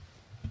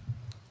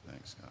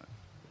Scott.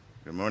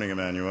 Good morning,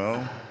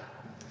 Emmanuel.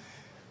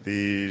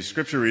 The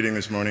scripture reading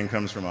this morning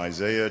comes from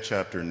Isaiah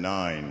chapter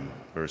 9,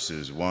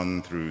 verses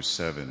 1 through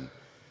 7.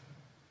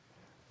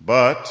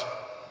 But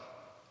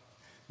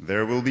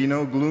there will be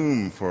no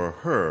gloom for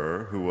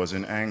her who was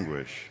in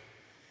anguish.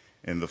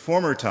 In the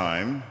former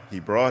time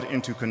he brought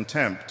into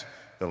contempt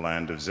the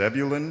land of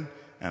Zebulun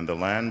and the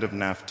land of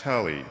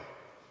Naphtali.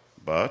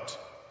 But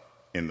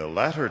in the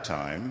latter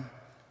time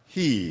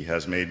he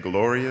has made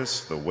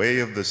glorious the way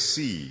of the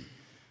sea,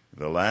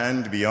 the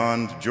land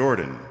beyond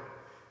Jordan,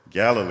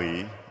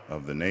 Galilee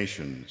of the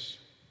nations.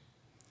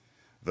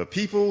 The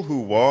people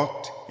who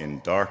walked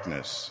in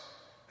darkness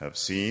have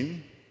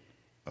seen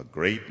a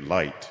great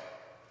light.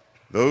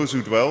 Those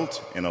who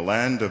dwelt in a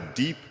land of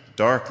deep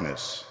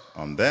darkness,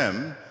 on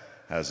them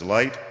has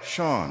light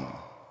shone.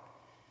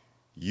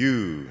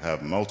 You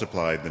have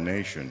multiplied the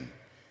nation.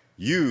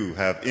 You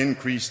have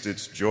increased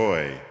its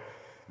joy.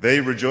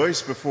 They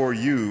rejoice before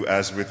you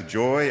as with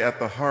joy at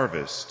the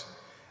harvest,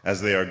 as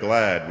they are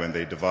glad when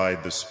they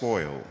divide the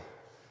spoil.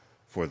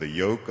 For the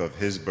yoke of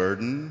his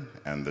burden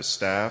and the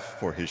staff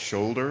for his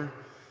shoulder,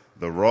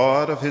 the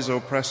rod of his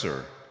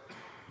oppressor,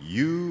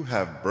 you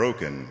have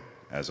broken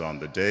as on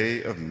the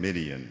day of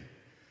Midian.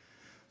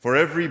 For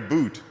every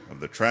boot of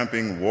the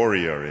tramping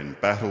warrior in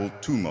battle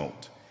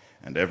tumult,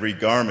 and every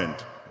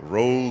garment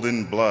rolled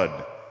in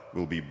blood,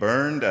 will be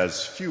burned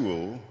as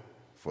fuel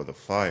for the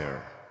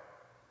fire.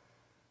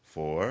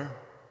 For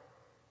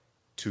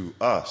to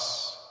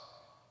us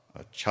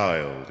a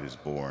child is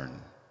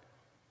born,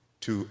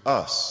 to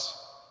us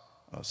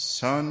a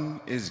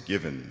son is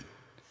given,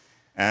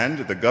 and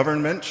the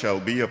government shall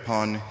be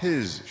upon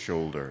his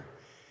shoulder,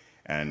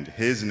 and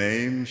his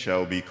name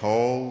shall be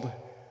called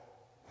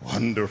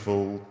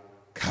Wonderful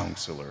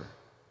Counselor,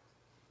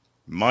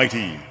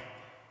 Mighty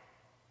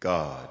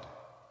God,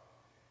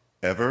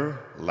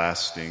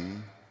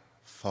 Everlasting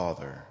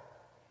Father,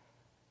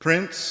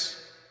 Prince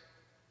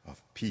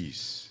of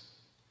Peace.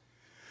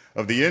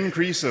 Of the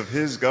increase of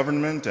his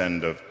government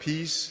and of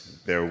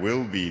peace there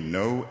will be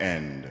no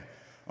end,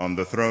 on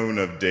the throne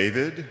of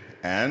David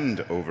and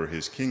over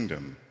his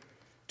kingdom,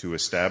 to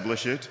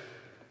establish it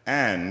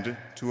and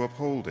to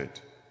uphold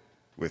it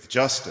with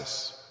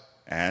justice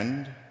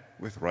and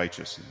with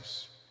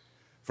righteousness,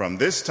 from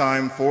this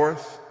time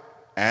forth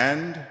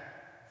and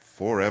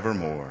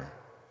forevermore.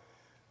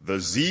 The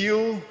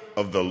zeal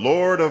of the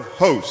Lord of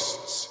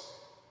hosts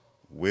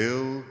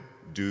will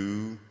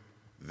do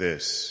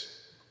this.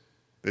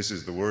 This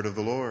is the word of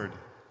the Lord.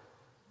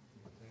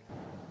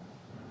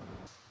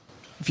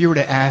 If you were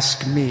to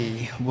ask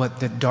me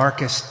what the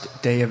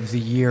darkest day of the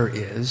year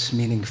is,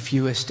 meaning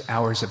fewest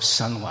hours of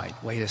sunlight,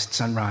 latest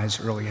sunrise,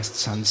 earliest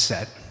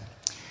sunset,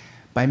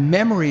 by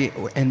memory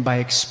and by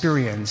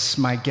experience,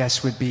 my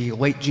guess would be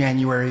late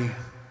January,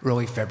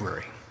 early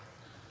February.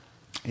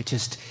 It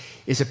just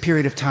is a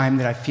period of time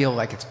that I feel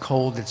like it's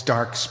cold, it's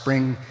dark,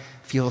 spring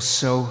feels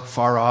so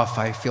far off,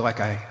 I feel like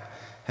I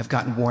have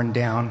gotten worn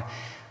down.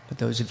 But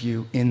those of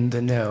you in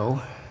the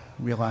know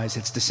realize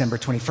it's December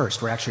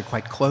 21st. We're actually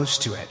quite close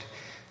to it.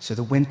 So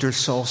the winter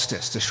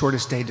solstice, the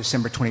shortest day,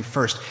 December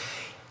 21st.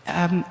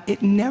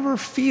 It never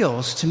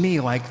feels to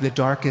me like the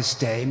darkest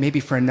day, maybe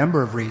for a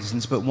number of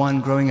reasons, but one,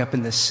 growing up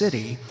in the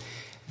city,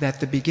 that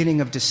the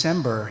beginning of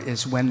December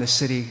is when the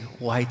city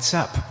lights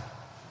up.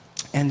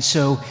 And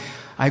so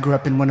I grew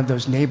up in one of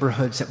those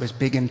neighborhoods that was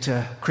big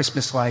into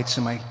Christmas lights,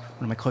 and one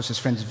of my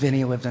closest friends,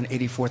 Vinny, lived on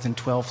 84th and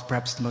 12th,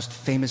 perhaps the most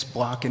famous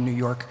block in New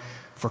York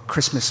for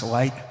Christmas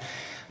light.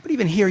 But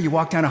even here, you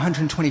walk down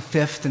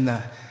 125th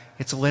and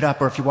it's lit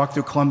up, or if you walk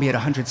through Columbia at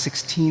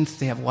 116th,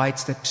 they have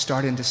lights that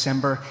start in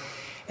December.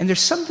 And there's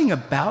something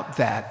about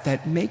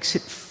that makes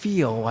it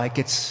feel like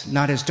it's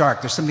not as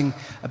dark. There's something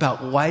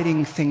about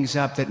lighting things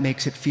up that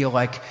makes it feel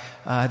like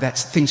that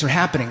things are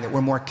happening, that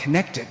we're more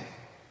connected.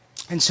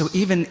 And so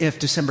even if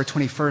December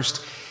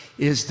 21st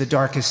is the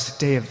darkest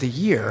day of the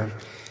year,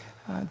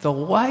 the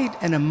light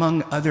and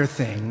other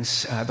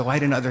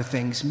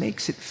things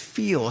makes it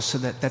feel so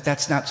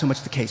that's not so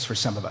much the case for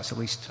some of us. At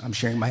least I'm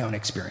sharing my own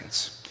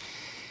experience.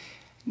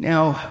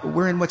 Now,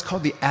 we're in what's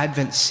called the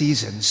Advent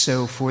season.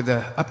 So for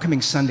the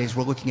upcoming Sundays,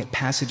 we're looking at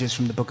passages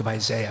from the book of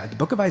Isaiah. The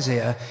book of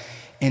Isaiah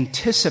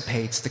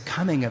anticipates the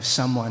coming of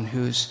someone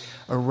whose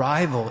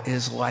arrival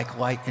is like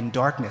light in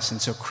darkness.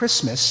 And so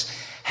Christmas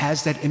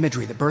has that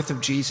imagery. The birth of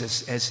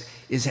Jesus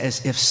is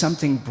as if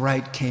something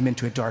bright came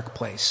into a dark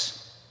place.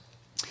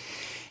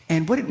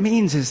 And what it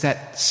means is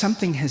that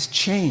something has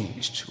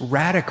changed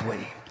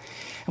radically.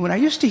 And when I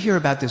used to hear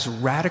about this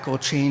radical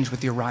change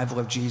with the arrival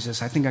of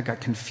Jesus, I think I got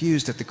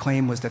confused that the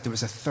claim was that there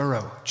was a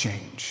thorough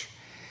change.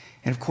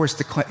 And of course,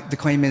 the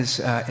claim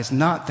is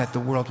not that the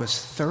world was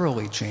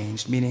thoroughly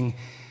changed, meaning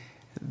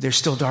there's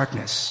still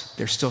darkness,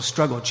 there's still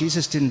struggle.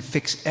 Jesus didn't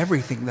fix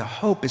everything. The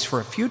hope is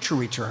for a future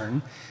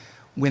return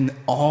when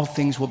all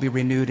things will be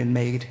renewed and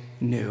made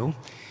new.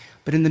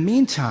 But in the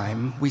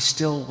meantime, we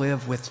still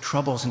live with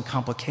troubles and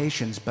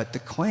complications. But the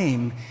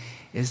claim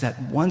is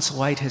that once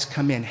light has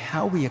come in,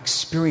 how we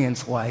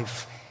experience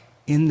life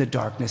in the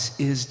darkness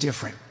is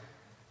different.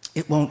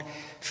 It won't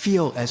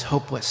feel as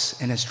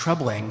hopeless and as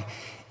troubling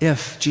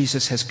if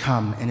Jesus has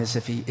come and as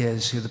if he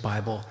is who the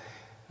Bible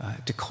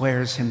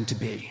declares him to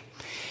be.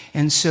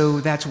 And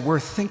so that's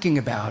worth thinking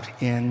about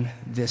in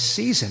this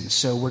season.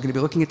 So we're going to be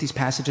looking at these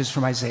passages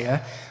from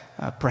Isaiah,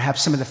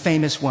 perhaps some of the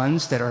famous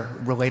ones that are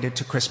related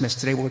to Christmas.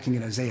 Today we're looking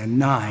at Isaiah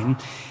 9.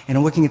 And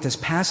in looking at this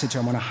passage, I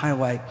want to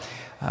highlight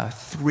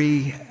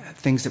three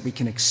things that we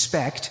can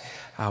expect.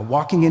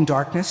 Walking in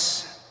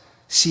darkness,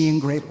 seeing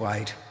great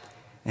light,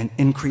 and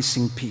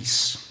increasing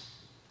peace.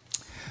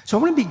 So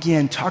I want to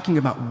begin talking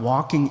about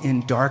walking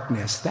in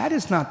darkness. That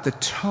is not the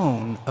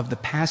tone of the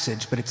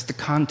passage, but it's the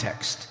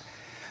context.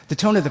 The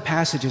tone of the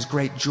passage is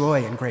great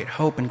joy and great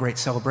hope and great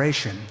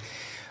celebration.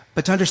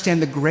 But to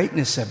understand the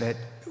greatness of it,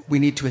 we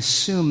need to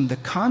assume the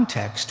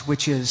context,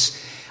 which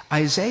is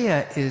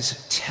Isaiah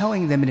is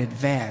telling them in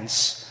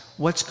advance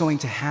what's going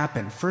to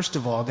happen. First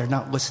of all, they're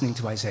not listening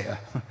to Isaiah.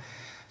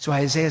 So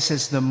Isaiah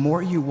says the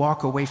more you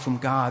walk away from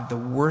God, the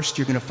worse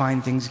you're going to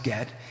find things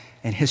get.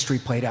 And history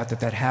played out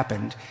that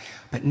happened.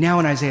 But now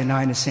in Isaiah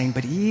 9 is saying,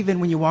 but even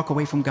when you walk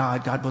away from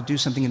God, God will do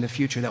something in the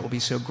future that will be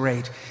so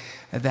great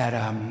that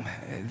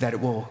it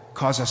will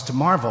cause us to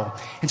marvel.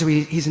 And so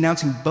he's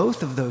announcing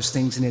both of those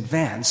things in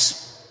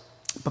advance.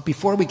 But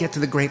before we get to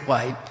the great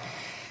light,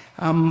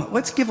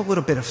 let's give a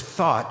little bit of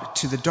thought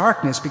to the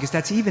darkness, because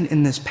that's even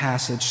in this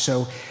passage.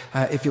 So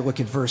if you look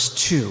at verse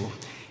 2,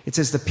 it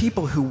says, the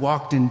people who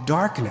walked in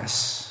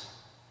darkness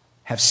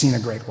have seen a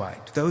great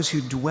light. Those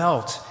who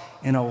dwelt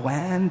in a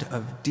land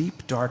of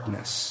deep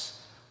darkness,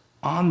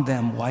 on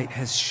them light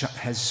has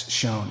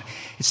shone.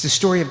 It's the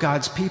story of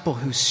God's people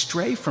who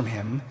stray from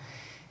him,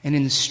 and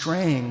in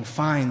straying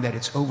find that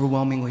it's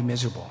overwhelmingly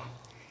miserable.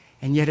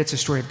 And yet it's a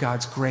story of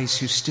God's grace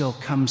who still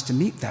comes to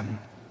meet them.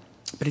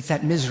 But it's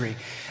that misery.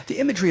 The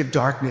imagery of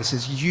darkness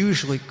is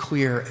usually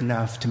clear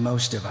enough to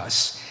most of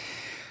us.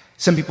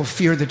 Some people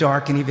fear the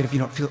dark, and even if you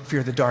don't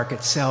fear the dark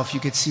itself, you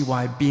could see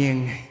why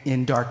being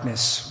in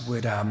darkness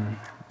would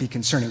be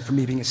concerning. For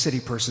me, being a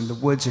city person, the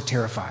woods are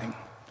terrifying,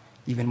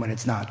 even when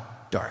it's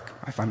not dark.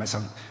 I find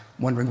myself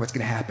wondering what's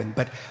going to happen.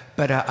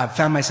 But I've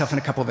found myself on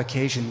a couple of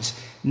occasions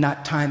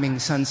not timing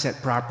sunset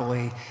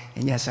properly.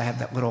 And yes, I have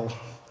that little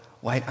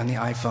light on the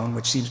iPhone,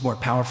 which seems more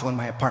powerful in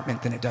my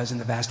apartment than it does in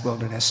the vast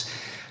wilderness.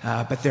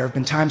 But there have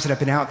been times that I've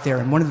been out there,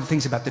 and one of the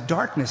things about the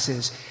darkness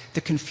is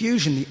the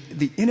confusion,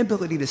 the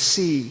inability to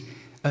see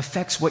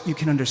affects what you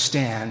can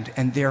understand,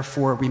 and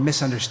therefore we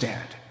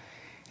misunderstand.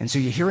 And so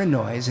you hear a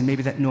noise, and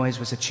maybe that noise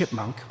was a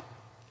chipmunk,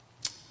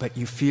 but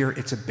you fear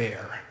it's a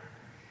bear.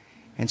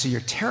 And so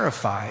you're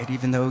terrified,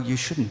 even though you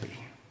shouldn't be.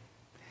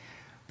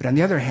 But on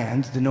the other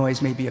hand, the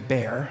noise may be a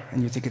bear,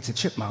 and you think it's a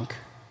chipmunk,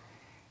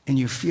 and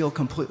you feel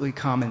completely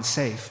calm and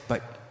safe,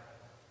 but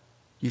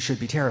you should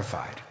be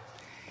terrified.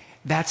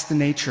 That's the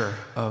nature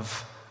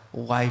of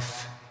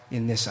life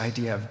in this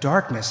idea of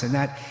darkness, and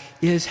that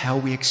is how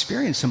we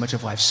experience so much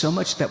of life. So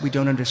much that we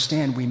don't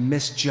understand, we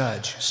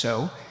misjudge.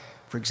 So,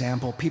 for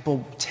example,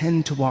 people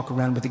tend to walk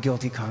around with a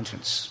guilty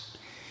conscience.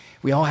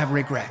 We all have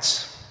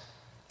regrets,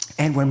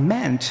 and we're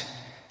meant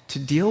to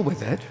deal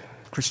with it.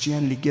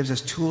 Christianity gives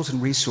us tools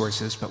and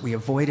resources, but we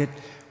avoid it.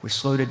 We're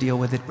slow to deal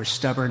with it. We're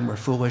stubborn. We're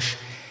foolish.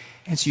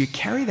 And so you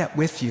carry that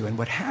with you, and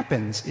what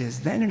happens is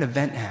then an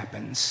event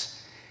happens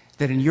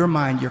that in your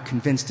mind you're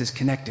convinced is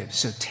connected.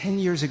 So 10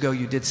 years ago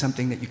you did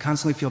something that you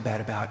constantly feel bad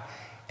about,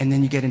 and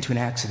then you get into an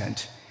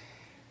accident,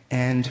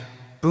 and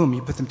boom,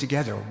 you put them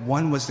together.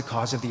 One was the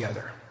cause of the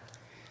other.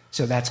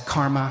 So that's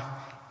karma.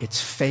 It's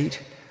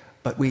fate.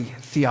 But we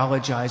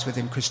theologize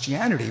within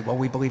Christianity. Well,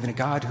 we believe in a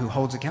God who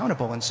holds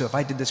accountable, and so if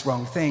I did this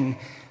wrong thing,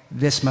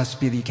 this must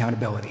be the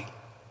accountability.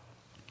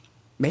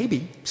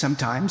 Maybe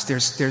sometimes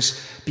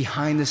there's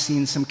behind the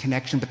scenes some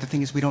connection, but the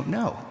thing is we don't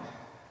know.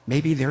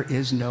 Maybe there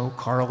is no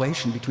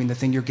correlation between the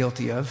thing you're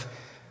guilty of,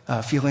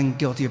 feeling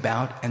guilty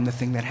about, and the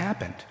thing that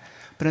happened.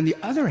 But on the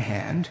other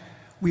hand,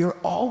 we are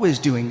always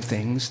doing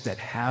things that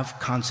have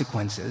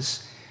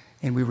consequences,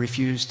 and we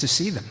refuse to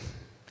see them.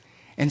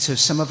 And so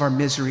some of our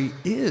misery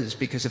is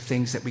because of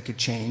things that we could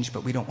change,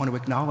 but we don't want to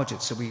acknowledge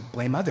it, so we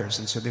blame others.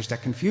 And so there's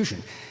that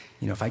confusion.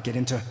 You know, if I get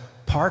into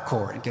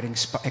parkour and getting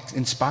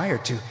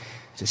inspired to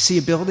see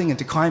a building and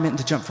to climb it and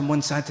to jump from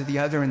one side to the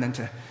other and then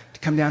to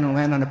come down and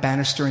land on a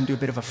banister and do a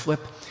bit of a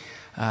flip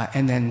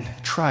and then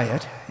try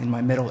it in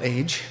my middle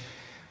age,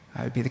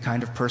 I would be the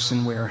kind of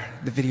person where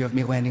the video of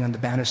me landing on the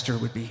banister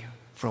would be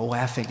for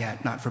laughing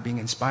at, not for being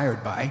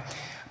inspired by.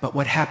 But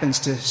what happens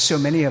to so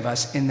many of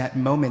us in that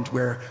moment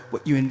where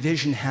what you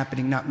envision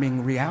happening not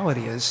being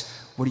reality is,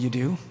 what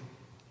do?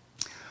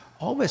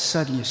 All of a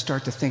sudden you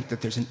start to think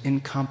that there's an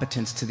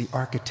incompetence to the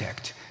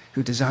architect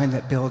who designed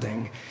that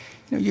building.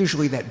 You know,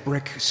 usually that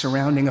brick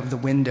surrounding of the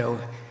window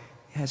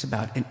has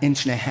about 1.5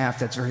 inches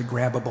that's very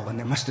grabbable, and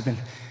there must have been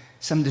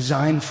some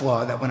design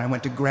flaw that when I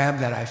went to grab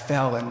that I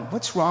fell. And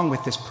what's wrong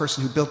with this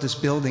person who built this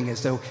building,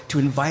 as though to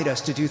invite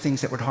us to do things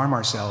that would harm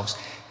ourselves?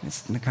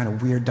 It's the kind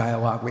of weird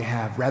dialogue we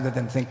have, rather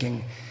than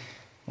thinking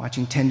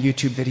watching 10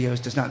 YouTube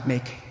videos does not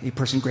make a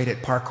person great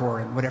at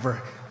parkour, and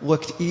whatever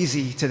looked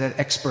easy to that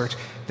expert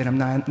that I'm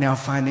now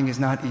finding is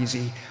not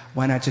easy.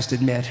 Why not just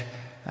admit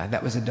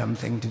that was a dumb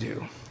thing to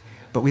do.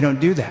 But we don't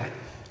do that.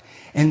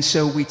 And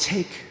so we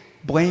take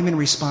blame and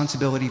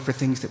responsibility for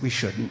things that we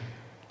shouldn't,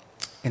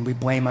 and we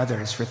blame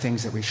others for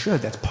things that we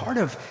should. That's part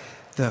of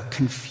the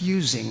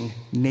confusing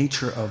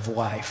nature of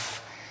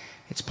life.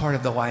 It's part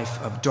of the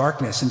life of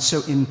darkness. And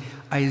so in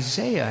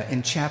Isaiah,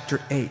 in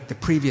chapter 8, the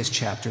previous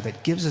chapter,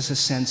 that gives us a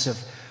sense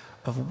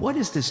of what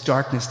is this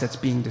darkness that's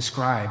being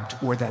described,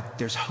 or that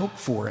there's hope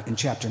for in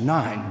chapter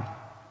 9.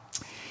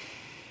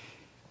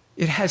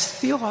 It has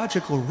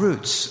theological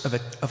roots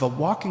of a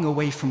walking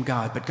away from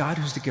God, but God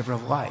who's the giver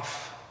of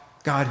life,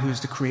 God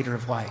who's the creator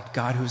of light,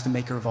 God who's the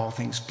maker of all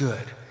things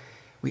good.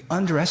 We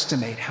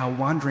underestimate how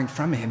wandering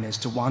from him is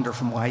to wander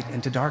from light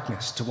into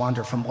darkness, to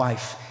wander from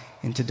life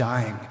into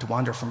dying, to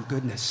wander from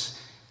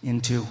goodness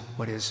into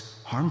what is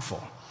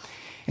harmful.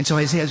 And so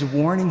Isaiah is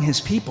warning his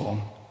people,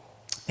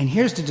 and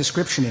here's the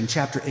description in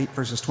chapter 8,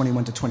 verses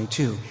 21 to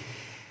 22.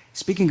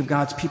 Speaking of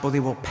God's people, they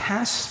will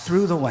pass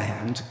through the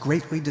land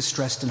greatly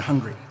distressed and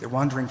hungry. They're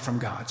wandering from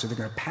God, so they're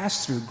going to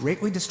pass through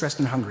greatly distressed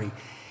and hungry.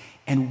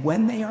 And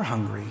when they are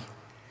hungry,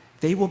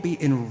 they will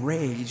be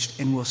enraged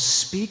and will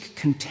speak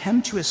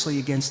contemptuously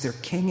against their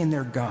king and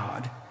their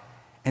God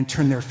and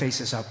turn their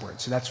faces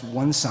upward. So that's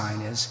one sign,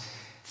 is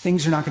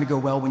things are not going to go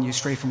well when you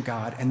stray from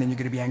God, and then you're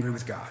going to be angry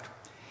with God.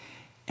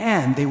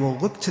 And they will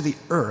look to the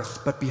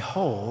earth, but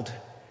behold,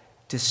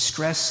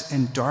 distress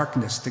and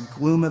darkness, the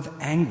gloom of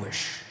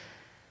anguish,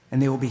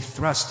 and they will be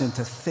thrust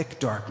into thick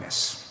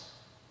darkness.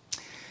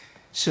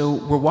 So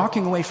we're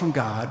walking away from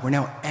God. We're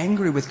now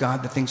angry with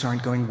God that things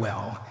aren't going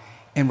well.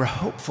 And we're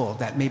hopeful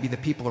that maybe the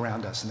people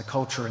around us and the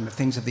culture and the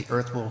things of the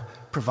earth will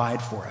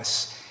provide for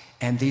us.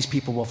 And these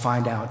people will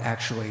find out,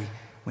 actually,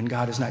 when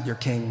God is not your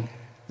king,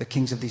 the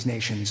kings of these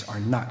nations are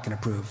not going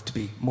to prove to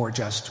be more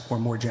just or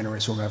more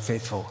generous or more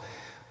faithful.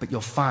 But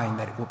you'll find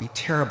that it will be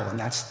terrible, and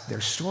that's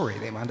their story.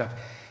 They wound up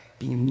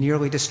being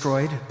nearly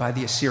destroyed by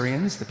the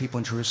Assyrians, the people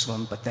in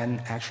Jerusalem, but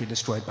then actually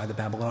destroyed by the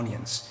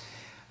Babylonians.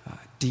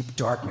 Deep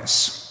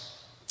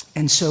darkness.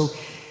 And so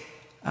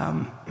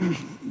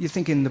you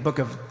think in the book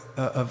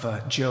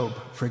of Job,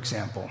 for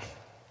example.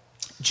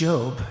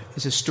 Job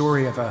is a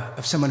story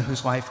of someone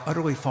whose life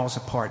utterly falls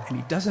apart, and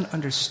he doesn't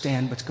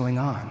understand what's going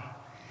on.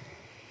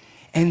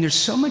 And there's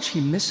so much he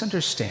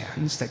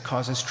misunderstands that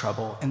causes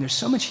trouble, and there's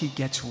so much he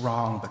gets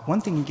wrong. But one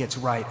thing he gets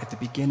right at the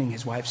beginning,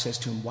 his wife says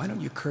to him, "Why don't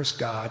you curse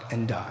God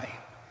and die?"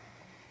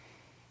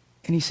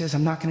 And he says,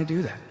 "I'm not going to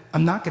do that.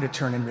 I'm not going to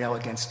turn and rail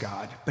against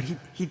God." But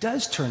he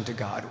does turn to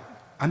God.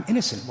 "I'm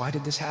innocent. Why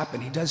did this happen?"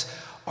 He does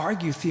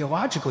argue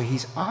theologically.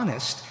 He's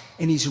honest,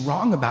 and he's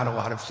wrong about a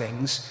lot of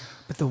things.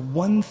 But the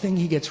one thing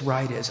he gets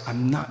right is,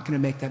 I'm not going to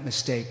make that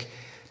mistake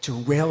to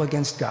rail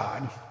against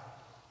God.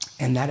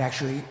 And that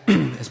actually,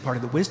 as part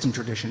of the wisdom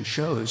tradition,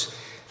 shows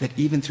that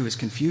even through his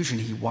confusion,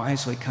 he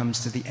wisely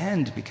comes to the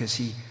end, because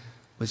he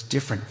was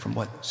different from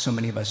what so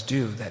many of us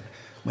do, that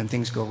when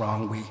things go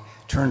wrong, we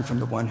turn from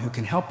the one who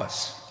can help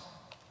us.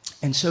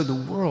 And so the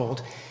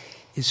world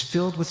is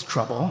filled with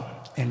trouble,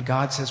 and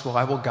God says, well,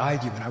 I will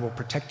guide you, and I will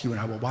protect you, and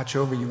I will watch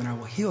over you, and I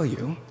will heal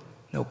you.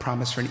 No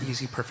promise for an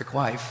easy, perfect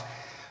life,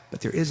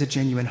 but there is a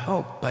genuine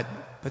hope. But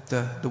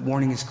the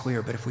warning is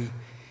clear. But if we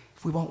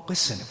won't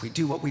listen, if we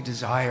do what we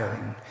desire,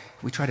 and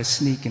if we try to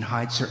sneak and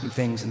hide certain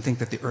things and think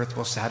that the earth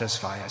will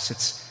satisfy us,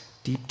 it's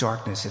deep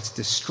darkness, it's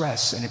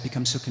distress, and it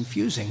becomes so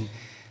confusing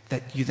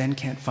that you then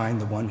can't find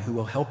the one who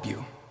will help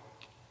you.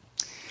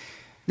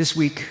 This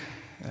week,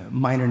 a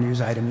minor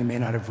news item you may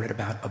not have read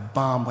about, a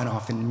bomb went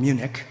off in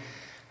Munich.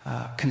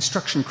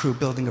 Construction crew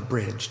building a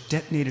bridge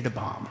detonated a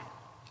bomb.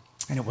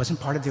 And it wasn't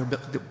part of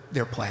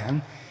their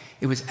plan.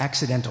 It was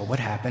accidental. What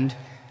happened?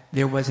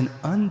 There was an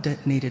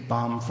undetonated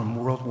bomb from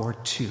World War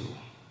II.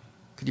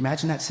 Could you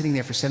imagine that, sitting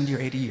there for 70 or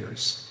 80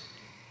 years?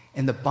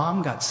 And the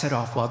bomb got set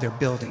off while they're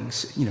building,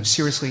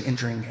 seriously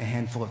injuring a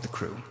handful of the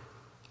crew.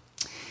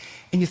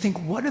 And you think,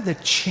 what are the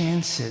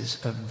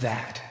chances of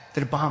that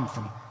a bomb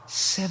from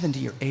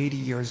 70 or 80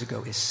 years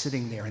ago is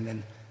sitting there and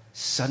then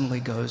suddenly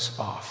goes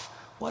off?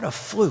 What a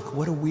fluke,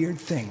 what a weird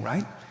thing,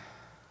 right?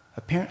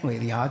 Apparently,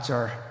 the odds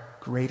are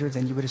greater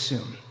than you would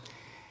assume.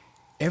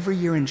 Every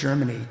year in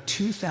Germany,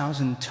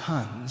 2,000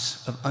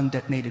 tons of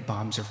undetonated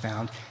bombs are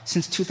found.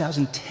 Since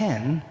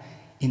 2010,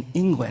 in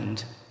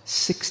England,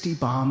 60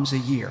 bombs a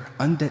year,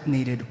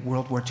 undetonated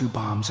World War II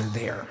bombs, are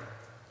there.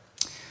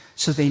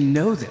 So they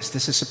know this.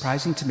 This is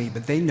surprising to me,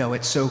 but they know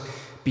it. So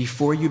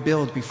before you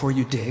build, before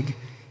you dig,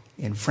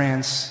 in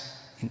France,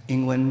 in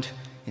England,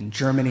 in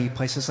Germany,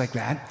 places like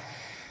that,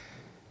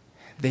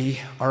 they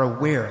are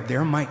aware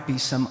there might be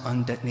some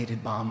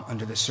undetonated bomb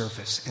under the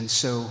surface. And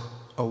so,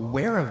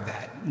 aware of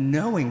that,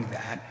 knowing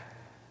that,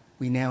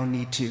 we now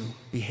need to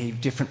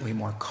behave differently,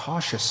 more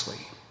cautiously.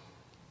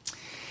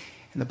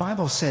 And the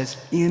Bible says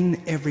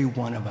in every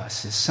one of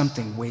us is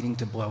something waiting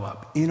to blow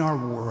up. In our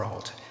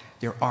world,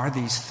 there are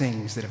these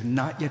things that have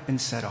not yet been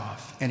set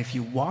off. And if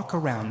you walk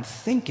around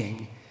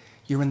thinking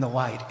you're in the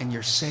light and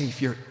you're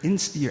safe, you're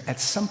at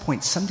some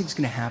point something's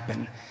going to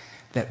happen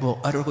that will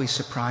utterly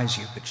surprise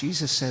you. But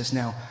Jesus says,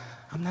 now,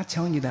 I'm not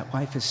telling you that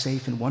life is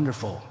safe and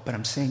wonderful, but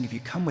I'm saying if you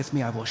come with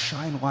me, I will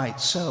shine light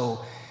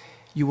so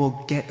You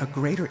will get a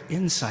greater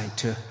insight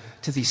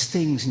to these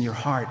things in your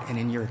heart and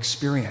in your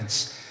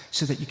experience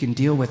so that you can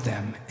deal with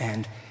them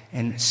and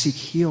seek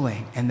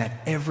healing, and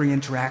that every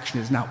interaction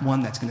is not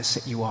one that's going to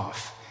set you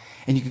off.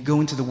 And you can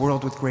go into the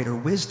world with greater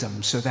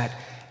wisdom so that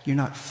you're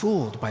not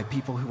fooled by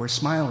people who are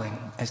smiling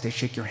as they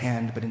shake your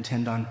hand but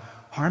intend on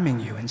harming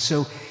you. And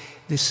so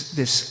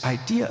this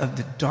idea of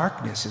the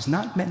darkness is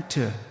not meant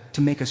to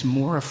make us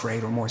more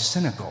afraid or more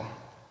cynical.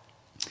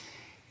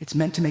 It's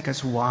meant to make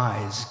us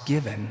wise,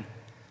 given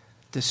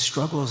the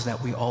struggles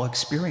that we all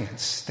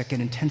experience that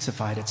get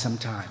intensified at some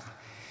time.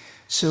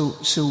 So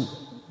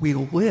we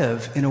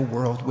live in a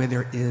world where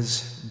there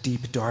is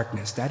deep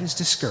darkness. That is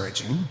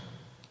discouraging.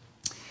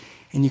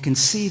 And you can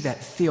see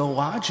that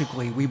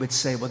theologically we would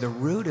say, well, the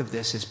root of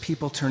this is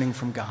people turning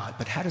from God.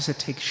 But how does it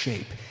take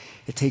shape?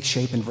 It takes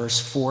shape in verse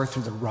 4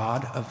 through the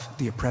rod of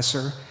the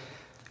oppressor,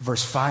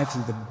 verse 5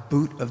 through the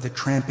boot of the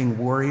tramping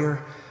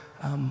warrior.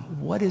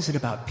 What is it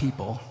about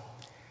people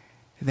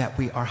that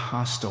we are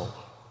hostile?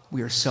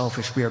 We are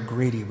selfish, we are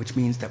greedy, which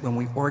means that when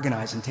we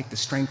organize and take the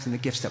strength and the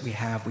gifts that we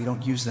have, we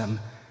don't use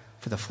them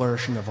for the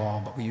flourishing of all,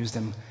 but we use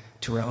them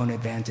to our own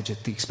advantage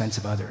at the expense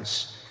of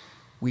others.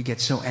 We get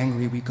so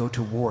angry we go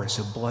to war,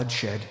 so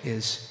bloodshed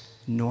is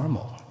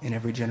normal in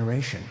every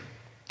generation.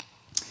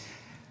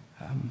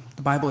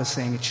 The Bible is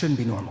saying it shouldn't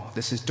be normal.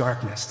 This is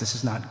darkness. This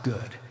is not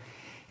good.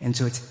 And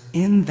so it's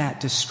in that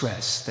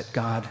distress that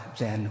God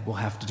then will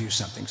have to do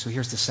something. So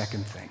here's the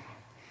second thing.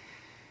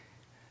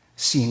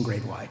 Seeing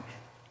great light.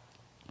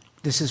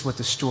 This is what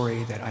the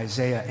story that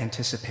Isaiah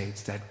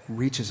anticipates that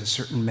reaches a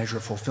certain measure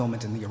of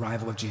fulfillment in the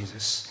arrival of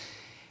Jesus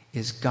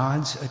is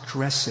God's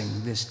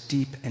addressing this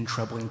deep and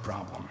troubling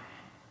problem.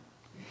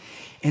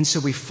 And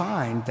so we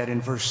find that in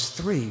verse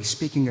 3,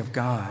 speaking of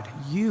God,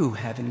 you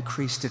have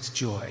increased its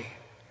joy.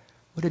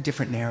 What a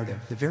different narrative.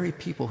 The very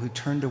people who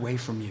turned away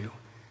from you,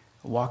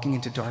 walking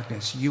into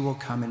darkness, you will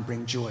come and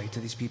bring joy to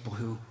these people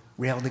who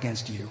railed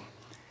against you.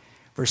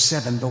 Verse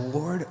 7, the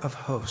Lord of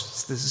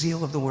hosts, the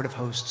zeal of the Lord of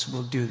hosts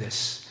will do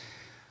this.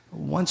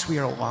 Once we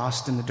are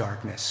lost in the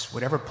darkness,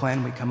 whatever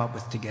plan we come up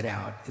with to get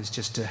out is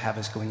just to have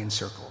us going in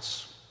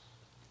circles.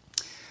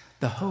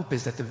 The hope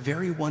is that the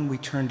very one we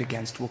turned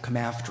against will come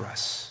after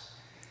us,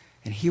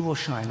 and he will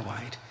shine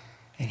light,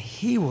 and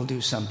he will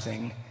do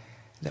something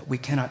that we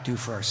cannot do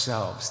for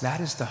ourselves.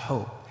 That is the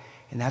hope,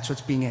 and that's what's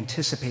being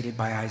anticipated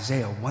by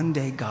Isaiah. One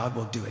day God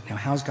will do it. Now,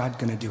 how's God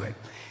going to do it?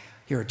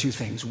 Here are two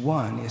things.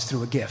 One is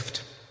through a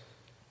gift.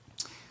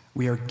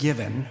 We are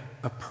given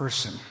a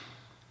person.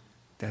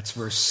 That's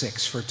verse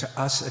 6. For to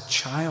us a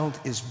child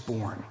is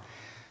born.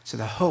 So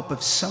the hope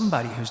of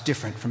somebody who's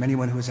different from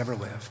anyone who has ever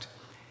lived.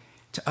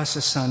 To us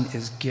a son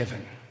is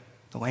given.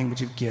 The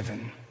language of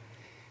given.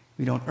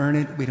 We don't earn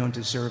it, we don't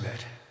deserve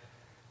it.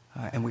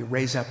 And we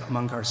raise up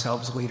among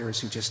ourselves leaders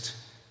who just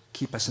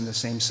keep us in the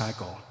same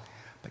cycle.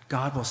 But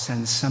God will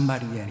send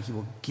somebody in. He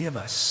will give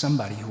us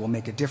somebody who will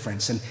make a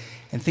difference. And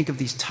think of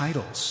these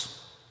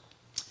titles.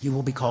 You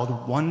will be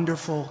called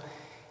Wonderful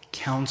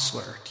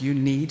Counselor. Do you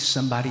need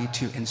somebody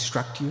to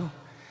instruct you?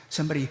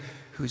 Somebody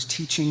whose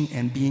teaching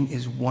and being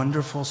is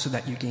wonderful so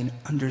that you gain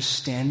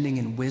understanding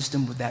and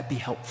wisdom. Would that be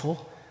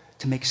helpful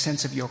to make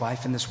sense of your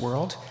life in this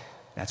world?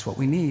 That's what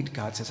we need.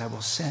 God says, I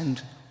will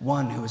send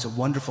one who is a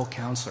wonderful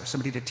counselor,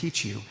 somebody to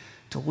teach you,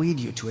 to lead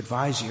you, to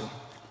advise you.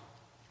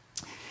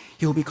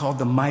 He will be called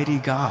the mighty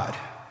God.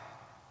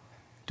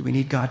 Do we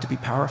need God to be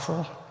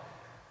powerful?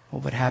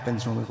 Well, what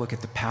happens when we look at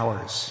the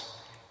powers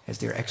as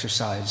they're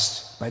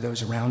exercised by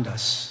those around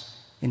us,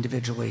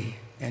 individually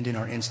and in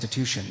our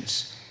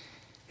institutions?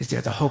 Is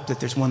there the hope that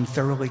there's one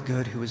thoroughly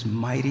good who is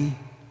mighty?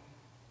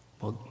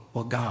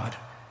 Well, God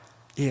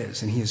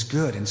is, and he is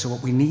good. And so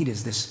what we need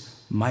is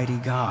this mighty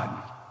God.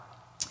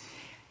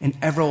 An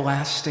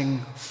everlasting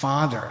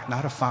Father,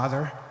 not a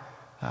father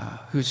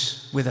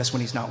who's with us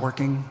when he's not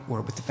working,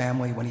 or with the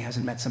family when he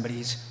hasn't met somebody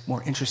he's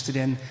more interested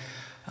in,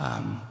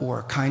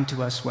 or kind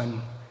to us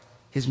when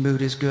his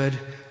mood is good,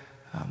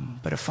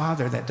 but a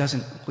Father that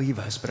doesn't leave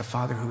us, but a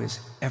Father who is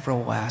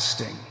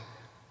everlasting,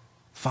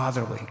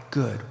 fatherly,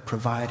 good,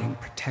 providing,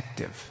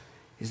 protective.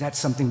 Is that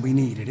something we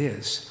need? It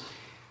is.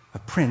 A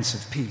Prince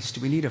of Peace.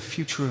 Do we need a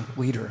future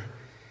leader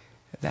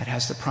that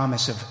has the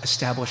promise of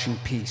establishing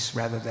peace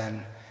rather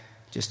than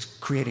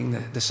just creating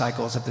the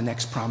cycles of the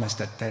next promise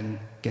that then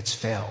gets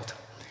failed?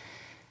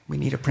 We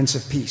need a Prince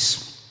of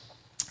Peace.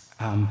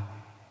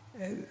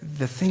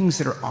 The things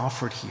that are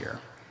offered here,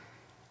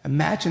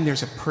 imagine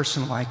there's a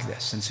person like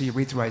this. And so you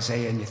read through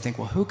Isaiah and you think,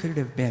 well, who could it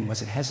have been?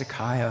 Was it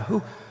Hezekiah?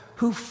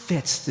 Who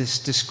fits this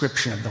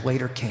description of the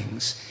later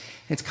kings?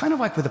 And it's kind of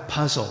like with a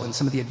puzzle and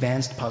some of the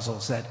advanced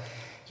puzzles that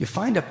you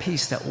find a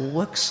piece that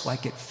looks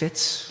like it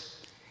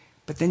fits,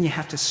 but then you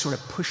have to sort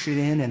of push it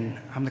in, and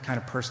I'm the kind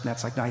of person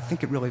that's like, no, I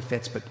think it really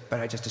fits, but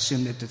I just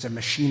assume that there's a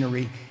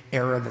machinery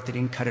error, that they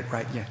didn't cut it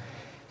right.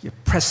 You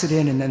press it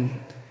in, and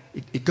then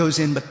it goes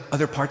in, but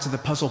other parts of the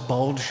puzzle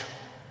bulge.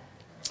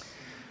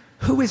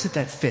 Who is it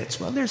that fits?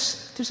 Well,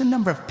 there's a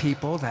number of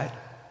people that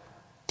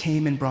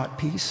came and brought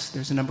peace.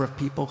 There's a number of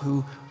people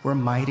who were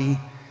mighty.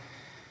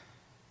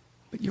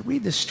 But you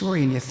read this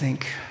story and you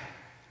think,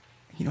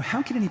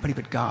 how can anybody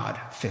but God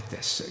fit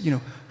this?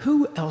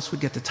 Who else would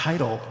get the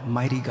title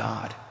Mighty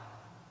God,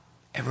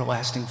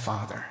 Everlasting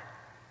Father?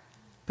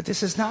 But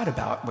this is not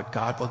about what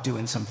God will do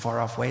in some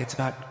far-off way. It's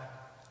about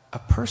a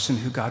person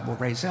who God will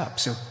raise up.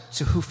 So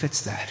who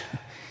fits that?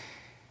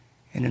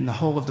 And in the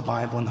whole of the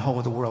Bible and the whole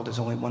of the world, there's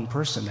only one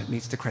person that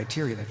meets the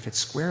criteria, that fits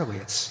squarely.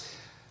 It's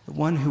the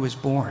one who was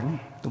born,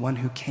 the one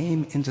who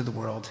came into the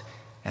world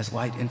as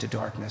light into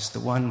darkness, the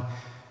one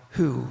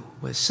who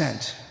was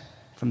sent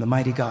from the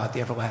mighty God,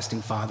 the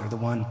everlasting Father, the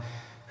one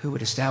who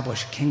would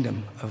establish a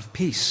kingdom of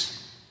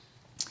peace,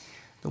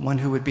 the one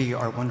who would be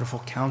our wonderful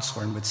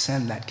counselor and would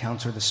send that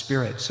counselor, the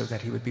Spirit, so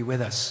that he would be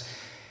with us.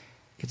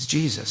 It's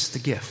Jesus, the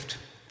gift.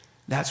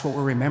 That's what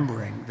we're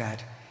remembering,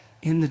 that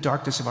in the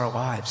darkness of our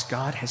lives,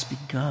 God has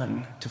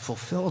begun to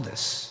fulfill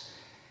this.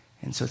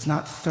 And so it's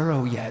not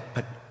thorough yet,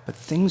 but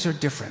things are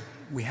different.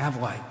 We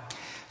have light.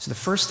 So the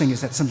first thing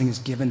is that something is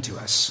given to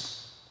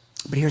us.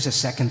 But here's a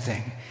second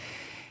thing,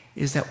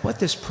 is that what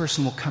this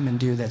person will come and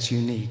do that's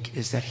unique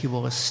is that he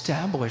will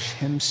establish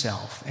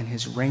himself and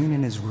his reign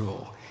and his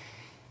rule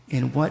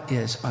in what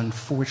is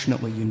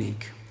unfortunately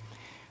unique.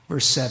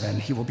 Verse 7,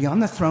 he will be on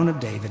the throne of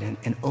David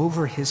and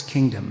over his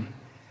kingdom,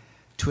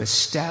 to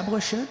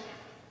establish it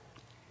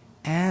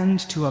and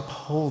to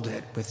uphold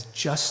it with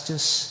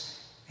justice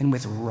and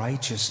with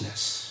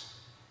righteousness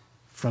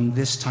from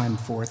this time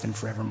forth and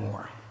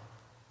forevermore.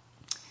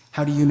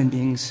 How do human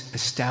beings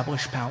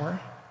establish power?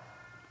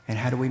 And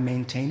how do we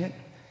maintain it?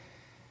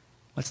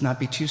 Let's not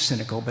be too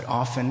cynical, but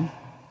often,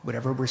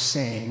 whatever we're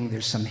saying,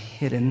 there's some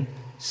hidden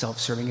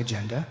self-serving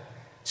agenda.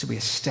 So we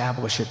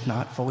establish it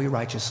not fully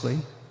righteously,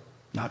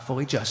 not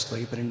fully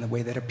justly, but in the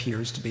way that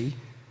appears to be.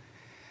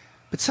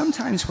 But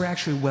sometimes we're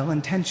actually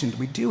well-intentioned.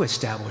 We do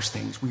establish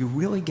things. We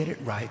really get it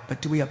right,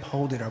 but do we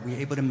uphold it? Are we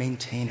able to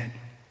maintain it?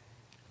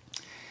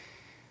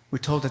 We're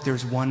told that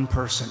there's one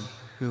person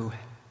who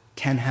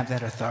can have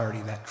that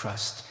authority, that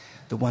trust,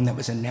 the one that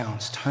was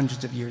announced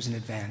hundreds of years in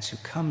advance, who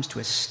comes to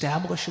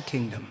establish a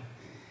kingdom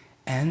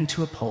and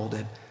to uphold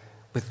it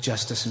with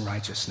justice and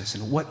righteousness.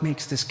 And what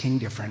makes this king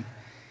different?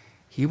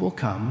 He will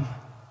come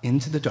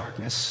into the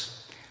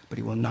darkness, but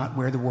he will not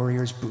wear the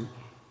warrior's boot.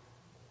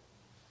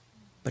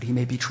 But he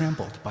may be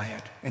trampled by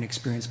it and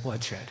experience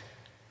bloodshed.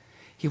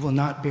 He will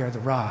not bear the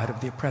rod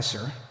of the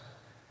oppressor,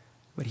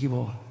 but he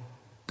will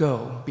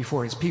go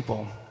before his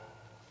people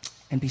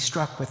and be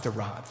struck with the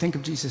rod. Think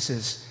of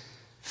Jesus'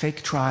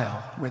 fake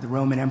trial where the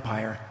Roman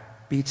Empire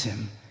beats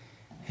him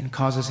and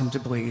causes him to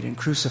bleed and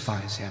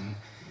crucifies him.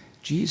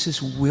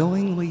 Jesus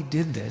willingly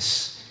did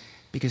this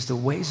because the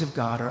ways of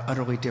God are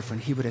utterly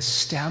different. He would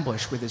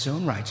establish with his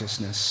own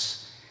righteousness,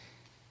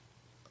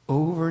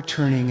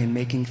 overturning and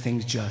making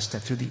things just,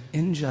 that through the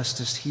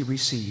injustice he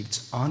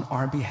receives on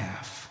our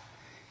behalf,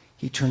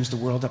 he turns the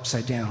world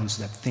upside down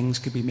so that things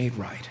could be made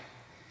right.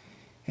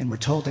 And we're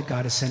told that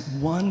God has sent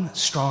one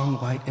strong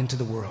light into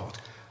the world,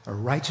 a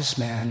righteous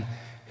man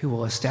who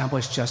will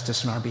establish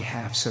justice on our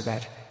behalf, so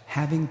that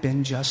having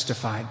been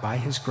justified by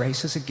his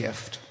grace as a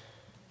gift,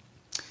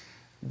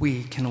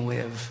 we can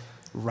live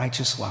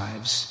righteous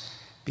lives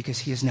because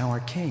he is now our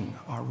king,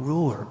 our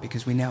ruler,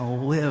 because we now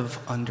live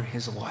under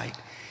his light.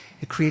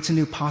 It creates a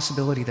new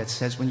possibility that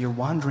says when you're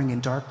wandering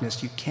in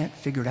darkness, you can't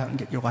figure it out and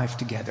get your life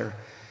together.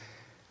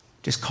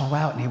 Just call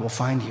out and he will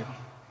find you.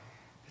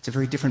 It's a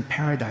very different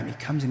paradigm. He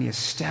comes and he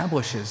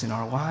establishes in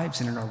our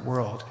lives and in our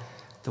world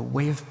the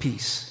way of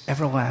peace,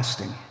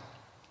 everlasting.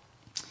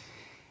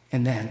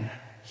 And then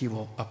he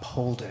will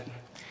uphold it.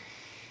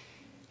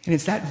 And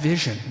it's that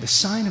vision, the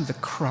sign of the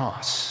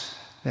cross,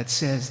 that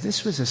says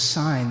this was a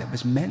sign that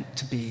was meant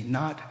to be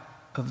not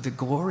of the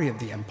glory of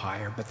the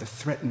empire, but the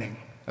threatening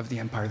of the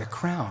empire. The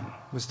crown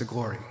was the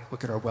glory.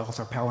 Look at our wealth,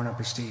 our power, and our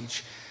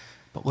prestige.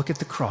 But look at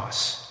the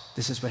cross.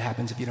 This is what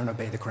happens if you don't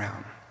obey the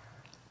crown.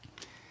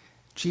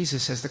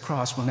 Jesus says the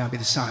cross will now be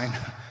the sign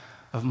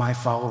of my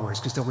followers,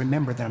 because they'll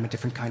remember that I'm a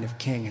different kind of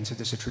king. And so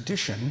there's a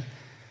tradition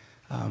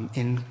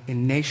in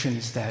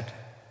nations that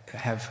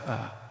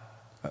have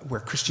where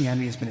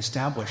Christianity has been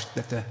established,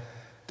 that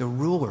the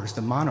rulers,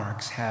 the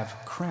monarchs, have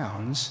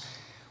crowns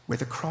where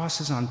the cross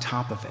is on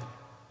top of it.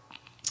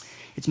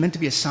 It's meant to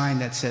be a sign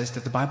that says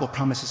that the Bible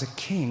promises a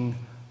king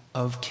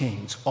of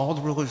kings. All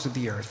the rulers of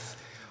the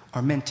earth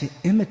are meant to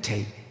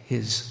imitate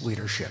his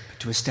leadership,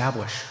 to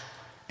establish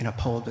and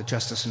uphold with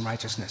justice and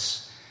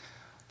righteousness,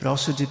 but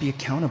also to be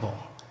accountable,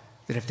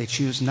 that if they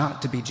choose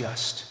not to be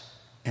just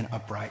and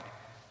upright,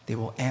 they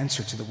will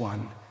answer to the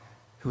one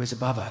who is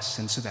above us.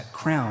 And so that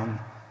crown,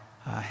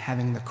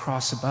 having the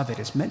cross above it,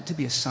 is meant to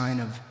be a sign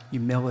of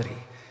humility,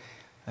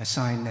 a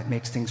sign that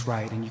makes things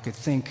right. And you could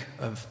think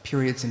of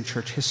periods in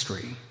church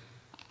history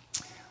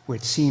where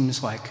it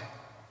seems like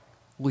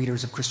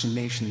leaders of Christian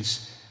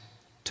nations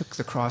took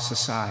the cross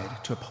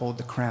aside to uphold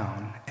the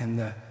crown, and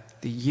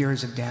the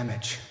years of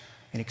damage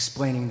and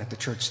explaining that the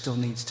church still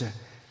needs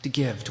to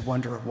give, to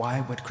wonder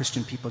why would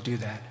Christian people do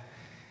that.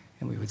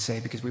 And we would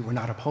say because we were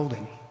not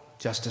upholding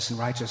justice and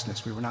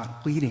righteousness. We were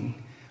not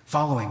leading,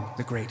 following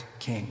the great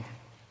king.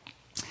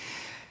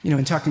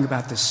 In talking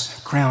about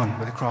this crown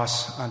with a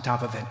cross on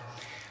top of it,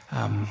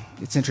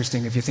 It's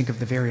interesting if you think of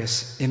the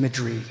various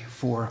imagery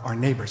for our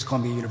neighbors,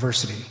 Columbia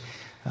University.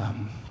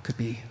 Could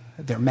be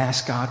their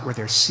mascot or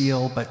their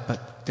seal,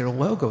 but their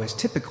logo is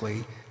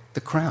typically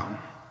the crown.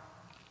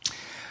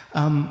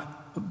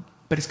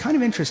 But it's kind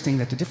of interesting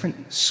that the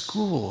different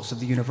schools of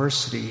the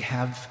university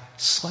have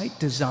slight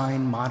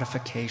design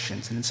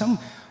modifications. And in some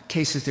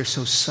cases, they're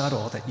so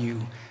subtle that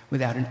you,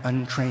 without an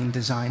untrained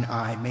design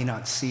eye, may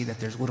not see that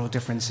there's little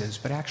differences.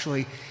 But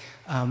actually,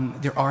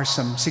 there are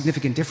some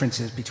significant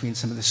differences between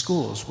some of the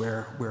schools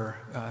where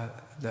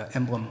the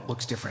emblem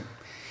looks different.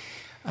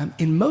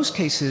 In most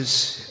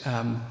cases,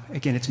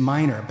 again, it's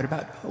minor, but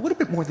about a little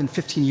bit more than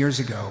 15 years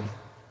ago,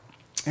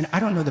 and I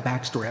don't know the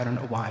backstory, I don't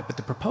know why, but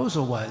the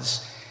proposal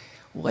was,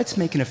 let's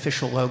make an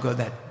official logo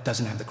that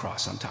doesn't have the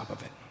cross on top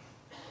of it.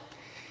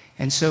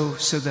 And so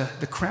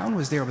the crown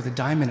was there with a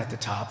diamond at the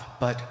top,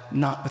 but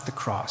not with the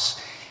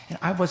cross. And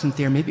I wasn't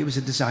there. Maybe it was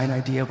a design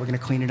idea. We're going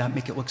to clean it up,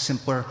 make it look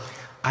simpler.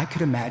 I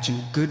could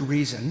imagine good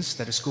reasons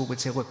that a school would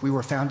say, look, we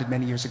were founded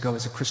many years ago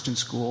as a Christian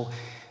school.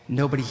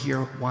 Nobody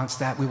here wants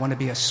that. We want to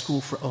be a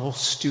school for all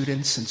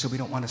students, and so we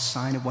don't want a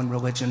sign of one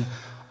religion.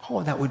 All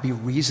of that would be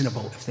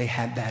reasonable if they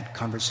had that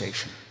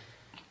conversation.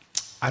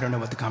 I don't know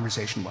what the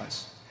conversation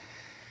was.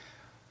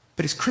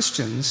 But as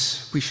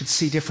Christians, we should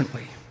see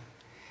differently.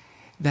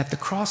 That the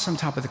cross on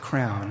top of the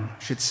crown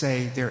should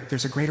say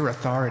there's a greater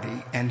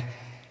authority, and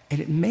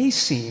it may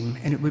seem,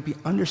 and it would be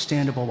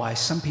understandable why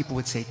some people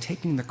would say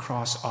taking the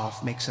cross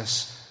off makes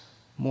us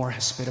more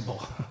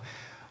hospitable,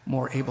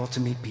 more able to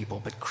meet people.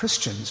 But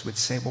Christians would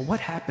say, well, what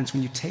happens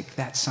when you take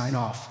that sign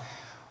off?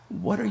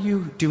 What are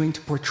you doing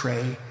to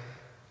portray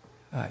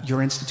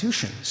your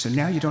institution? So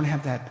now you don't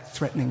have that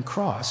threatening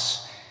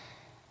cross.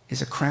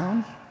 Is a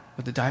crown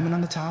with a diamond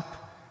on the top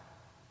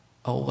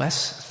a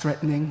less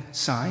threatening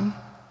sign?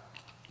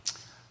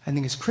 I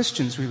think as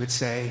Christians we would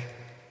say,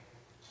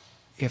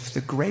 if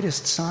the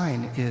greatest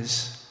sign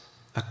is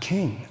a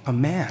king, a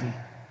man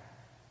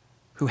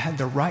who had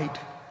the right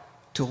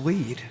to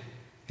lead,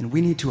 and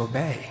we need to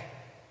obey,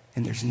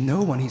 and there's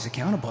no one he's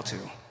accountable to,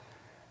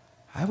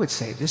 I would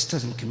say this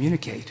doesn't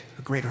communicate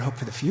a greater hope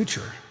for the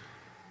future,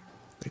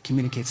 but it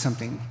communicates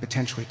something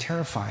potentially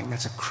terrifying.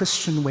 That's a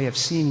Christian way of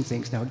seeing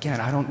things. Now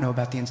again, I don't know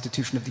about the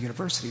institution of the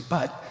university,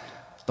 but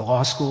the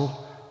law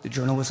school, the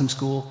journalism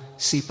school,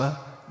 SEPA,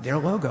 their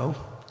logo,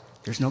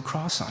 there's no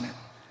cross on it.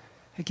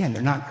 Again,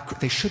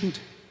 they shouldn't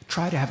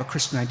try to have a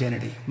Christian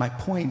identity. My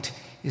point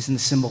is in the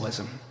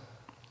symbolism.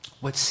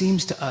 What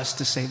seems to us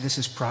to say this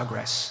is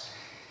progress,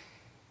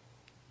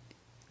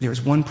 there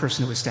is one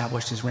person who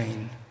established his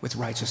reign with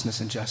righteousness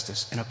and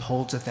justice and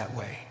upholds it that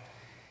way.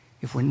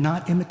 If we're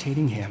not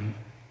imitating him,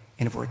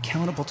 and if we're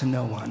accountable to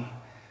no one,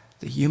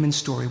 the human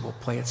story will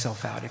play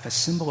itself out. If a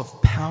symbol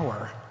of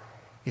power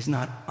is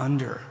not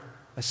under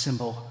a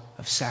symbol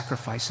of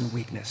sacrifice and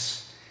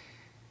weakness,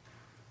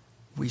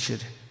 we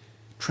should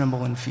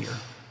tremble in fear.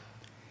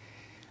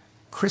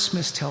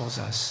 Christmas tells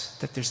us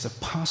that there's the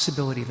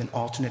possibility of an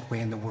alternate way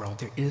in the world.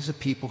 There is a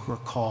people who are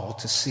called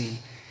to see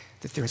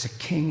that there is a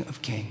King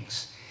of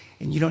Kings.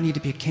 And you don't need to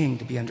be a king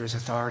to be under his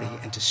authority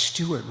and to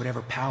steward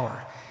whatever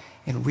power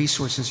and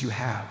resources you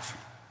have.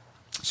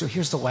 So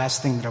here's the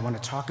last thing that I want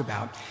to talk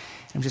about.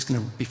 I'm just going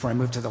to, before I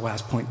move to the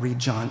last point, read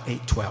John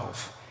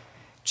 8:12.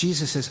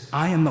 Jesus says,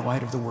 I am the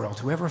light of the world.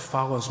 Whoever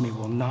follows me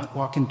will not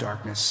walk in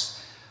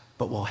darkness,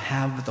 but will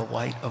have the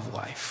light of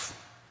life.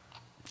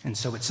 And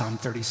so at Psalm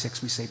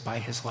 36, we say, by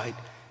his light,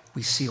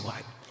 we see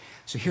light.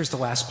 So here's the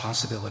last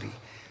possibility,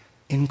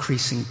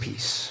 increasing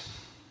peace.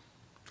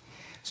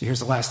 So here's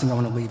the last thing I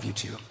want to leave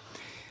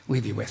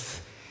you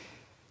with.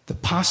 The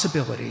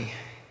possibility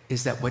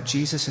is that what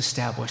Jesus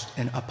established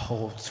and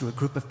upholds through a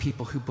group of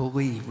people who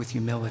believe with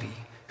humility,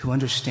 who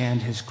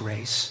understand his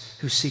grace,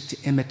 who seek to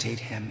imitate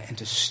him and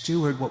to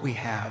steward what we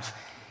have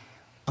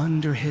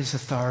under his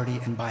authority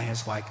and by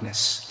his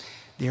likeness,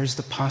 there's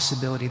the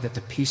possibility that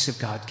the peace of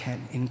God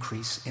can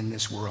increase in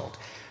this world.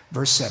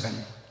 Verse 7,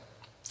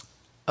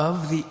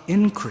 of the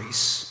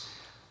increase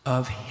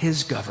of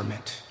his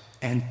government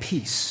and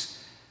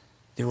peace,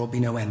 there will be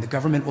no end. The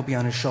government will be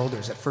on his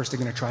shoulders. At first, they're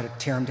going to try to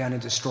tear him down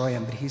and destroy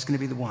him, but he's going to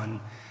be the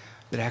one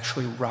that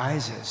actually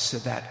rises so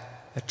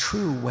that a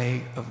true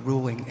way of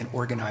ruling and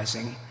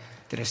organizing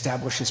that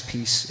establishes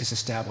peace is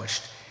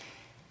established.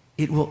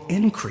 It will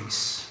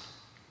increase.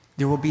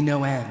 There will be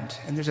no end.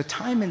 And there's a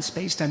time and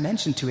space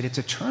dimension to it. It's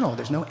eternal.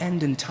 There's no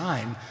end in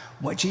time.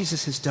 What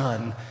Jesus has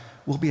done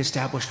will be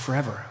established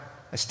forever,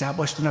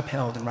 established and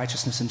upheld in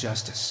righteousness and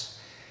justice.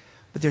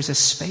 But there's a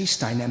space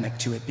dynamic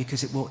to it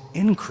because it will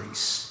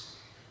increase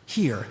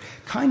here,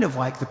 kind of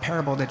like the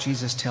parable that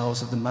Jesus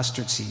tells of the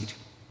mustard seed,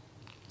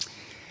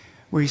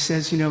 where he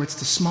says, it's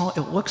the small,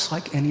 it looks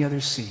like any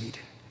other seed.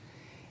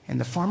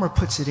 And the farmer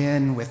puts it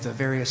in with the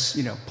various,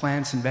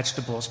 plants and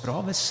vegetables, but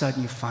all of a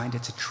sudden you find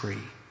it's a tree.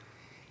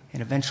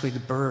 And eventually the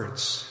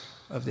birds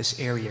of this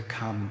area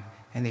come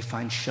and they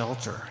find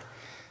shelter.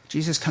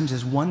 Jesus comes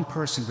as one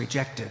person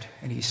rejected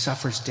and he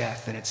suffers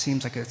death and it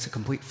seems like it's a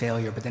complete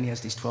failure, but then he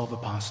has these 12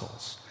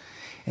 apostles.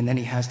 And then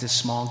he has this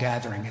small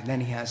gathering and then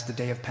he has the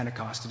day of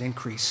Pentecost, an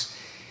increase.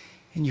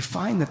 And you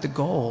find that the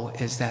goal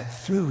is that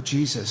through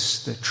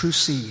Jesus, the true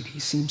seed, he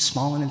seems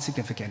small and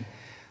insignificant,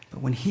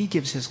 but when he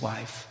gives his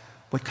life,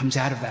 what comes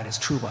out of that is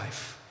true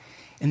life.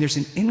 And there's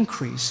an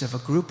increase of a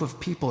group of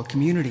people, a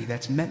community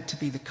that's meant to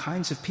be the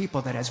kinds of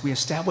people that as we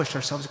establish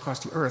ourselves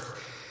across the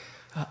earth,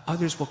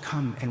 others will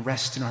come and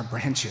rest in our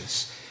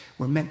branches.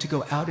 We're meant to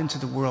go out into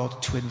the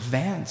world to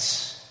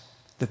advance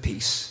the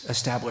peace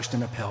established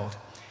and upheld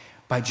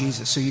by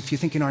Jesus. So if you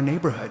think in our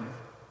neighborhood,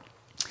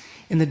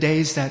 in the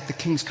days that the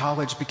King's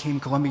College became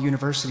Columbia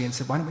University and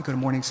said, why don't we go to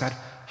Morningside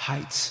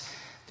Heights?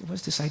 There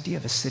was this idea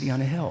of a city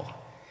on a hill.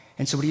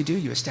 And so what do?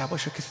 You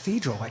establish a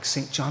cathedral like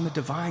St. John the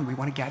Divine. We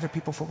want to gather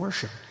people for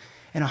worship.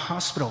 And a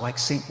hospital like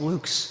St.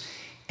 Luke's.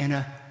 And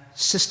a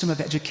system of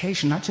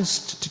education, not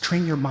just to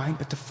train your mind,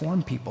 but to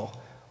form people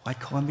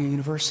like Columbia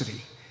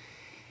University.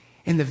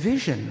 And the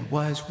vision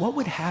was, what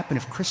would happen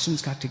if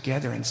Christians got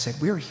together and said,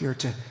 we're here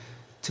to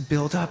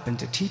build up and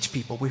to teach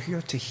people. We're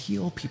here to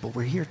heal people.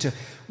 We're here to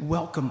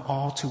welcome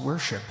all to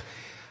worship.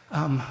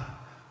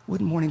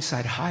 Wouldn't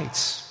Morningside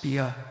Heights be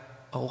a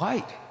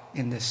light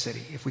in this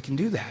city if we can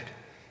do that?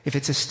 If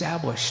it's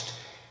established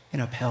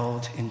and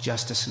upheld in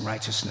justice and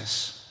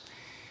righteousness.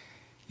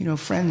 You know,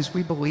 friends,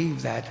 we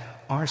believe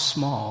that our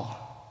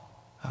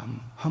small,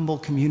 humble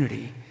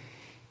community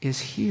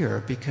is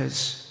here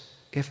because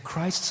if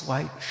Christ's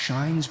light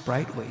shines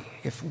brightly,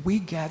 if we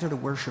gather to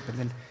worship and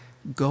then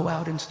go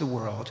out into the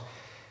world,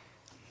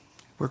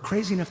 we're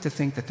crazy enough to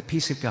think that the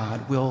peace of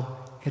God will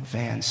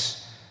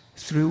advance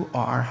through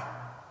our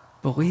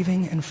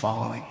believing and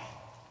following.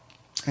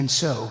 And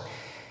so,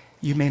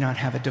 you may not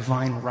have a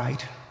divine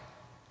right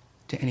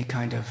to any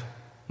kind of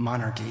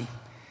monarchy,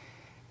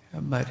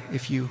 but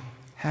if you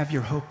have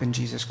your hope in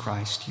Jesus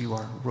Christ, you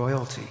are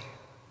royalty,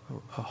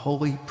 a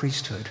holy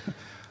priesthood,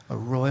 a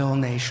royal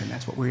nation.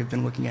 That's what we've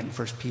been looking at in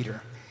 1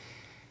 Peter.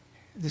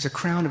 There's a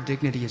crown of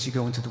dignity as you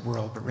go into the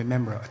world, but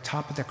remember,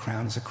 atop of the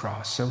crown is a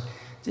cross. So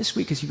this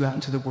week as you go out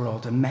into the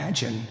world,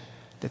 imagine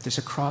that there's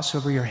a cross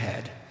over your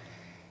head.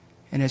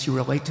 And as you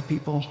relate to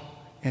people,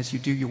 as you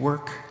do your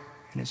work,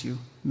 and as you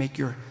make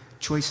your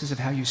choices of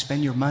how you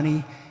spend your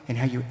money and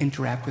how you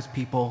interact with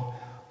people,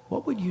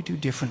 what would you do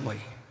differently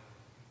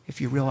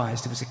if you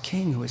realized there was a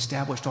king who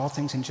established all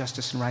things in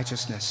justice and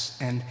righteousness,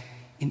 and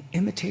in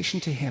imitation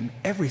to him,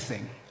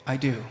 everything I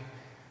do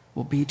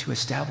will be to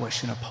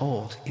establish and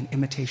uphold in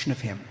imitation of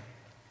him?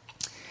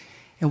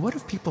 And what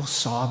if people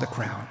saw the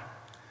crown?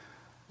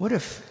 What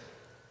if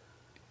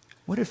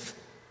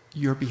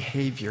your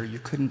behavior, you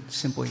couldn't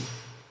simply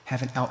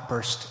have an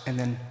outburst and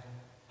then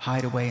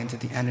hide away into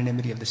the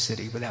anonymity of the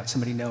city without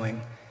somebody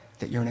knowing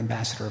that you're an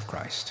ambassador of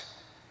Christ?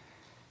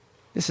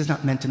 This is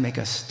not meant to make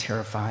us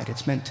terrified.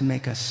 It's meant to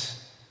make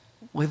us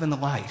live in the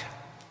light.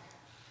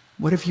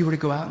 What if you were to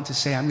go out and to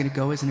say, I'm going to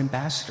go as an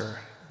ambassador,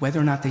 whether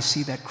or not they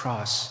see that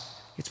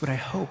cross? It's what I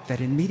hope, that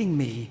in meeting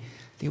me,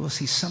 they will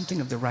see something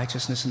of the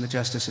righteousness and the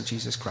justice of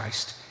Jesus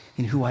Christ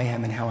in who I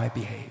am and how I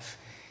behave.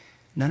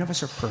 None of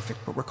us are perfect,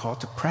 but we're called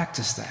to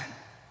practice that.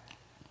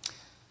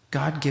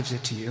 God gives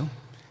it to you,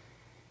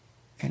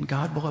 and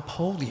God will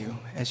uphold you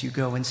as you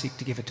go and seek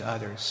to give it to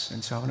others.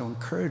 And so I want to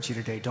encourage you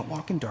today, don't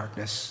walk in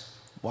darkness,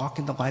 walk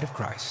in the light of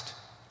Christ.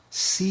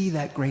 See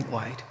that great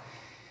light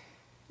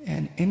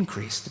and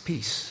increase the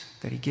peace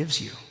that he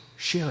gives you.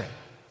 Share it.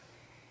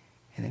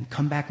 And then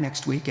come back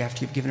next week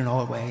after you've given it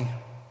all away,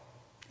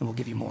 and we'll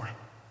give you more.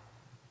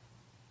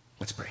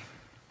 Let's pray.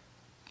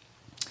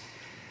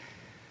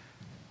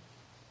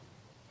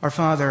 Our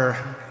Father,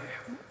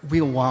 we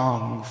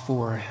long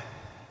for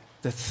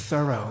the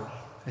thorough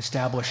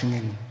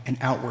establishing and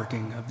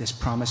outworking of this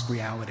promised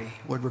reality.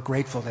 Lord, we're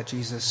grateful that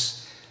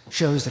Jesus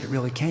shows that it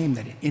really came,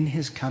 that in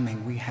his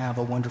coming we have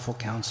a wonderful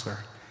counselor.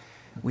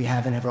 We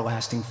have an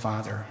everlasting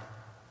Father.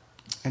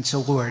 And so,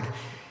 Lord,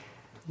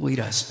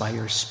 lead us by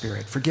your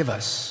Spirit. Forgive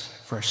us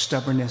for our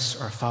stubbornness,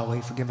 our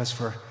folly. Forgive us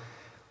for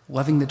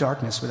loving the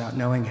darkness without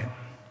knowing it.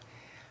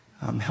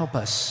 Help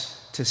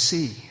us to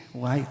see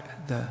light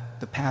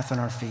the path on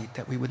our feet,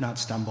 that we would not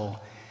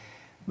stumble,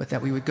 but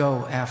that we would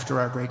go after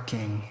our great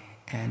King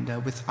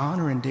and with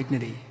honor and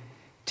dignity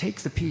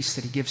take the peace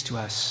that he gives to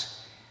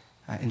us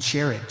and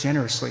share it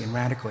generously and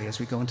radically as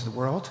we go into the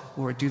world.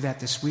 Lord, do that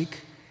this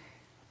week.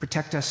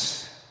 Protect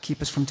us,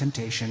 keep us from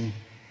temptation.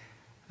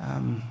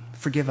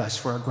 Forgive us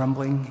for our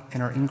grumbling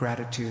and our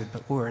ingratitude,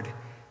 but Lord,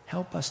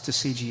 help us to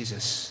see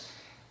Jesus,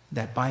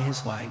 that by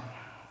his light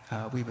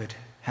we would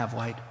have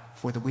light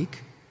for the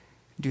week.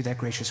 Do that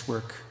gracious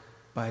work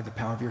by the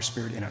power of your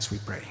Spirit in us, we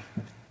pray.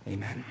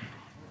 Amen.